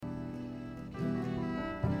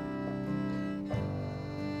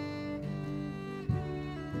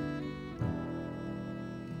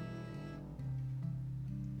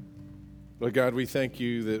Lord God, we thank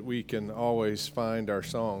you that we can always find our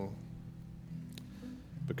song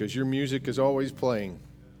because your music is always playing.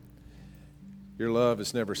 Your love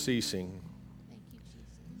is never ceasing. Thank you,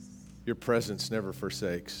 Jesus. Your presence never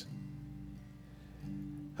forsakes.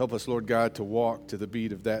 Help us, Lord God, to walk to the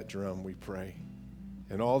beat of that drum, we pray.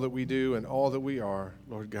 And all that we do and all that we are,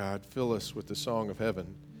 Lord God, fill us with the song of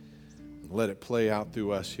heaven. And let it play out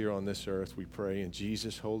through us here on this earth, we pray in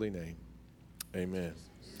Jesus' holy name. Amen.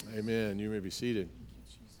 Amen. You may be seated.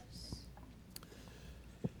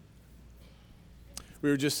 We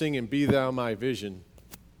were just singing, Be Thou My Vision.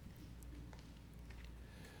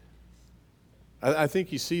 I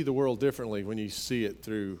think you see the world differently when you see it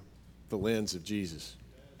through the lens of Jesus.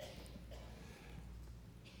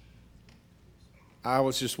 I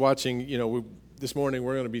was just watching, this morning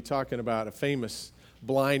we're going to be talking about a famous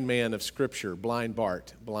blind man of Scripture, blind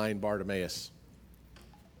Bartimaeus.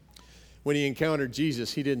 When he encountered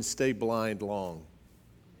Jesus, he didn't stay blind long.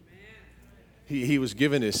 He was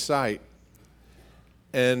given his sight.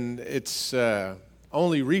 And it's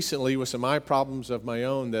only recently with some eye problems of my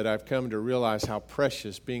own that I've come to realize how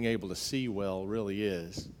precious being able to see well really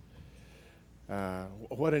is.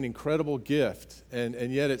 What an incredible gift. And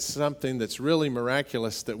yet it's something that's really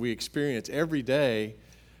miraculous that we experience every day.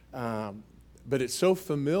 But it's so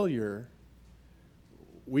familiar,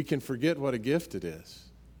 we can forget what a gift it is.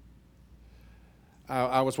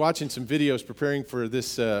 I was watching some videos preparing for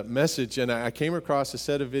this message, and I came across a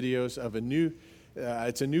set of videos of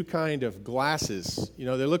it's a new kind of glasses. They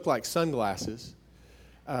look like sunglasses,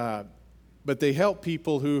 but they help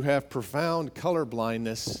people who have profound color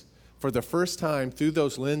blindness. For the first time, through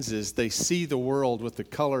those lenses, they see the world with the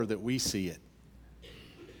color that we see it.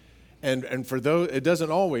 And for those, it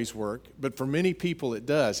doesn't always work, but for many people it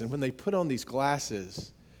does. And when they put on these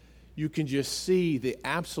glasses, you can just see the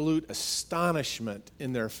absolute astonishment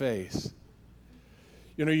in their face.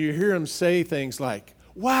 You hear them say things like,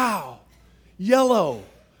 wow, yellow.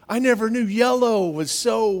 I never knew yellow was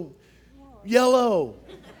so yellow.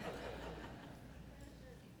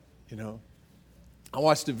 I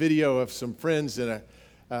watched a video of some friends in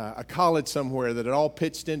a college somewhere that had all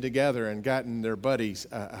pitched in together and gotten their buddies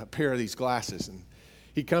a pair of these glasses. And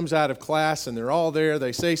he comes out of class, and they're all there.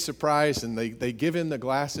 They say surprise, and they give him the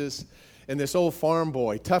glasses. And this old farm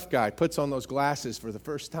boy, tough guy, puts on those glasses for the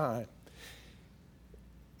first time.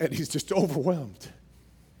 And he's just overwhelmed.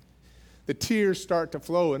 The tears start to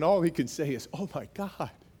flow, and all he can say is, oh, my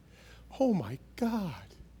God. Oh, my God.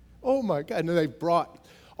 Oh, my God. And then they've brought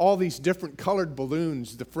all these different colored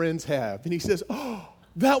balloons the friends have. And he says, oh,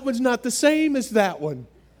 that one's not the same as that one.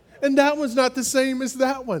 And that one's not the same as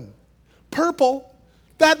that one. Purple.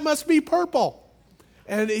 That must be purple.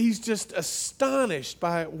 And he's just astonished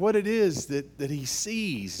by what it is that he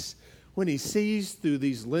sees when he sees through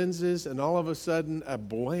these lenses, and all of a sudden a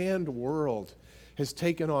bland world has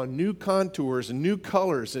taken on new contours and new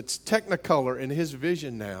colors. It's technicolor in his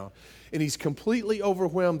vision now. And he's completely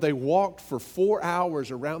overwhelmed. They walked for 4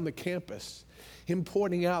 hours around the campus, him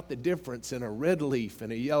pointing out the difference in a red leaf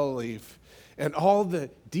and a yellow leaf. And all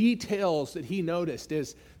the details that he noticed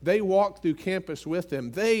as they walked through campus with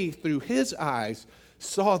him, they, through his eyes,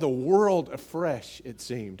 saw the world afresh, it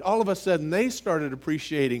seemed. All of a sudden, they started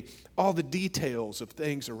appreciating all the details of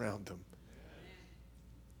things around them.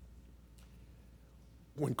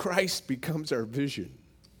 When Christ becomes our vision,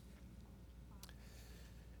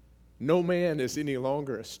 no man is any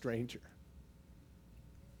longer a stranger.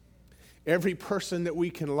 Every person that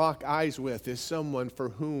we can lock eyes with is someone for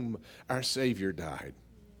whom our Savior died.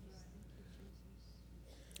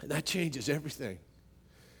 And that changes everything.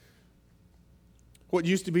 What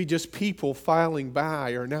used to be just people filing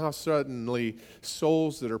by are now suddenly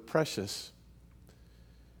souls that are precious.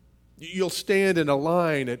 You'll stand in a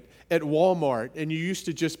line at Walmart, and you used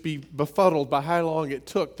to just be befuddled by how long it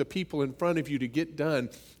took the people in front of you to get done.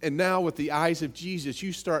 And now with the eyes of Jesus,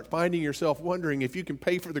 you start finding yourself wondering if you can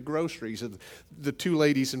pay for the groceries of the two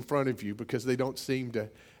ladies in front of you because they don't seem to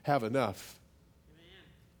have enough. Amen.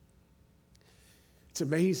 It's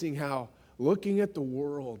amazing how looking at the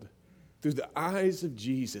world through the eyes of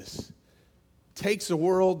Jesus takes a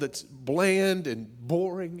world that's bland and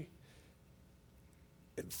boring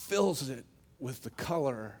and fills it with the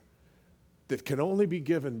color that can only be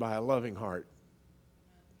given by a loving heart.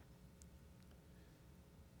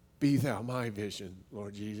 Be thou my vision,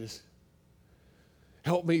 Lord Jesus.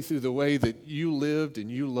 Help me through the way that you lived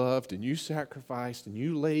and you loved and you sacrificed and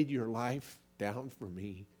you laid your life down for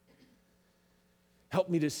me. Help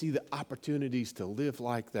me to see the opportunities to live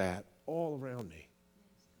like that all around me.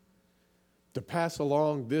 To pass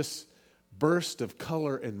along this burst of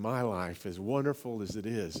color in my life, as wonderful as it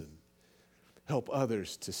is. And Help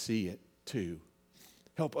others to see it too.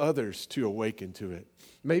 Help others to awaken to it.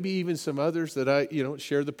 Maybe even some others that I,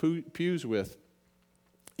 share the pews with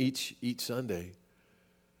each Sunday.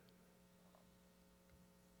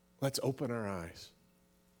 Let's open our eyes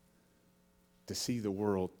to see the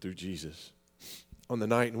world through Jesus. On the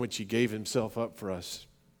night in which he gave himself up for us,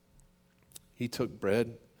 he took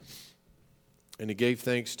bread and he gave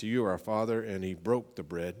thanks to you, our Father, and he broke the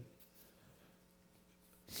bread.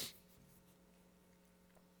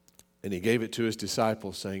 And he gave it to his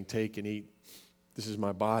disciples, saying, "Take and eat. This is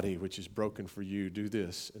my body, which is broken for you. Do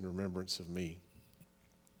this in remembrance of me."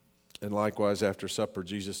 And likewise, after supper,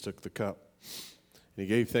 Jesus took the cup. And he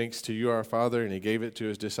gave thanks to you, our Father, and he gave it to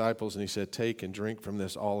his disciples, and he said, "Take and drink from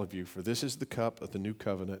this, all of you, for this is the cup of the new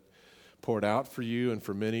covenant, poured out for you and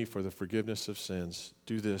for many for the forgiveness of sins.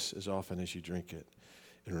 Do this as often as you drink it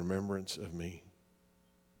in remembrance of me."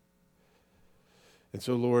 And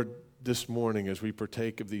so, Lord, this morning as we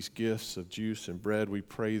partake of these gifts of juice and bread, we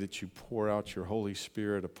pray that you pour out your Holy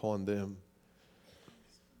Spirit upon them.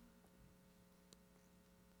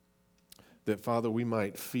 That, Father, we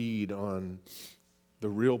might feed on the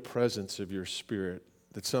real presence of your Spirit,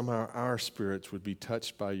 that somehow our spirits would be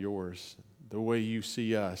touched by yours. The way you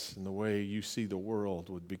see us and the way you see the world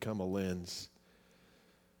would become a lens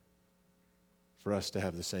for us to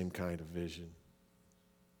have the same kind of vision.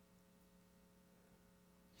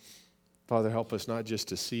 Father, help us not just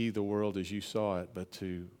to see the world as you saw it, but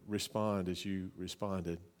to respond as you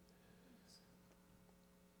responded.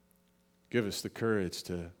 Give us the courage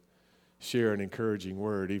to share an encouraging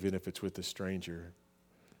word, even if it's with a stranger.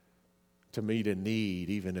 To meet a need,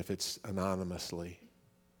 even if it's anonymously.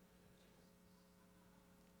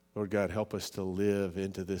 Lord God, help us to live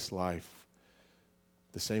into this life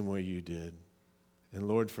the same way you did. And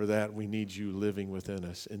Lord, for that, we need you living within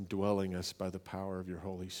us, indwelling us by the power of your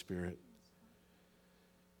Holy Spirit.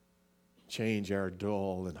 Change our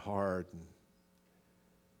dull and hard and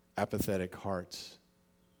apathetic hearts.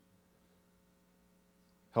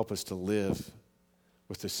 Help us to live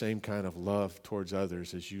with the same kind of love towards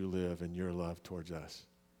others as you live in your love towards us.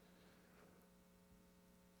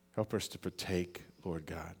 Help us to partake, Lord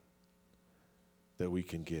God, that we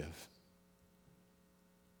can give.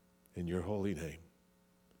 In your holy name,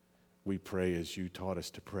 we pray as you taught us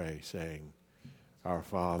to pray, saying, "Our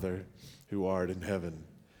Father, who art in heaven,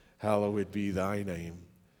 hallowed be thy name.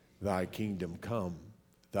 Thy kingdom come,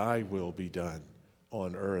 thy will be done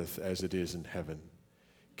on earth as it is in heaven.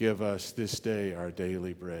 Give us this day our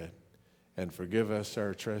daily bread, and forgive us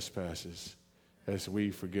our trespasses as we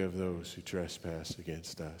forgive those who trespass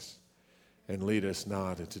against us. And lead us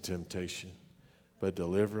not into temptation, but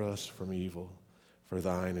deliver us from evil. For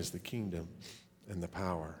thine is the kingdom and the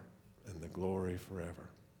power and the glory forever."